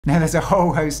Now there's a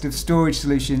whole host of storage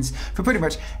solutions for pretty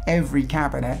much every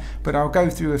cabinet, but I'll go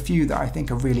through a few that I think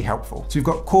are really helpful. So we've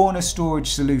got corner storage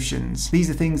solutions. These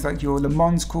are things like your Le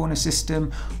Mans corner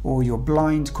system or your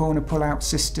blind corner pull-out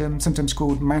system, sometimes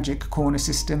called magic corner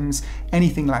systems,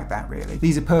 anything like that really.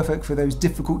 These are perfect for those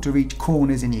difficult to reach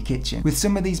corners in your kitchen. With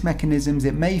some of these mechanisms,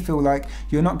 it may feel like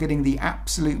you're not getting the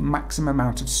absolute maximum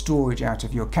amount of storage out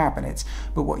of your cabinets,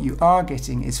 but what you are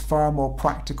getting is far more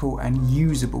practical and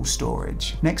usable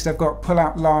storage. Next, I've got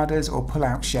pull-out larders or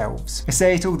pull-out shelves. I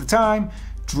say it all the time,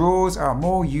 drawers are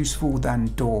more useful than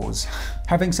doors.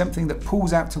 Having something that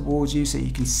pulls out towards you so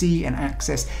you can see and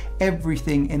access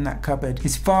everything in that cupboard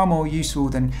is far more useful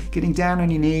than getting down on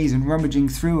your knees and rummaging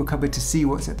through a cupboard to see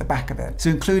what's at the back of it. So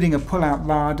including a pull-out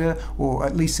larder or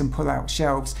at least some pull-out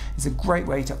shelves is a great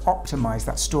way to optimize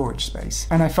that storage space.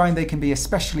 And I find they can be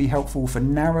especially helpful for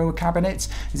narrower cabinets,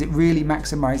 as it really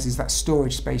maximizes that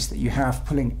storage space that you have,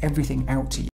 pulling everything out to you.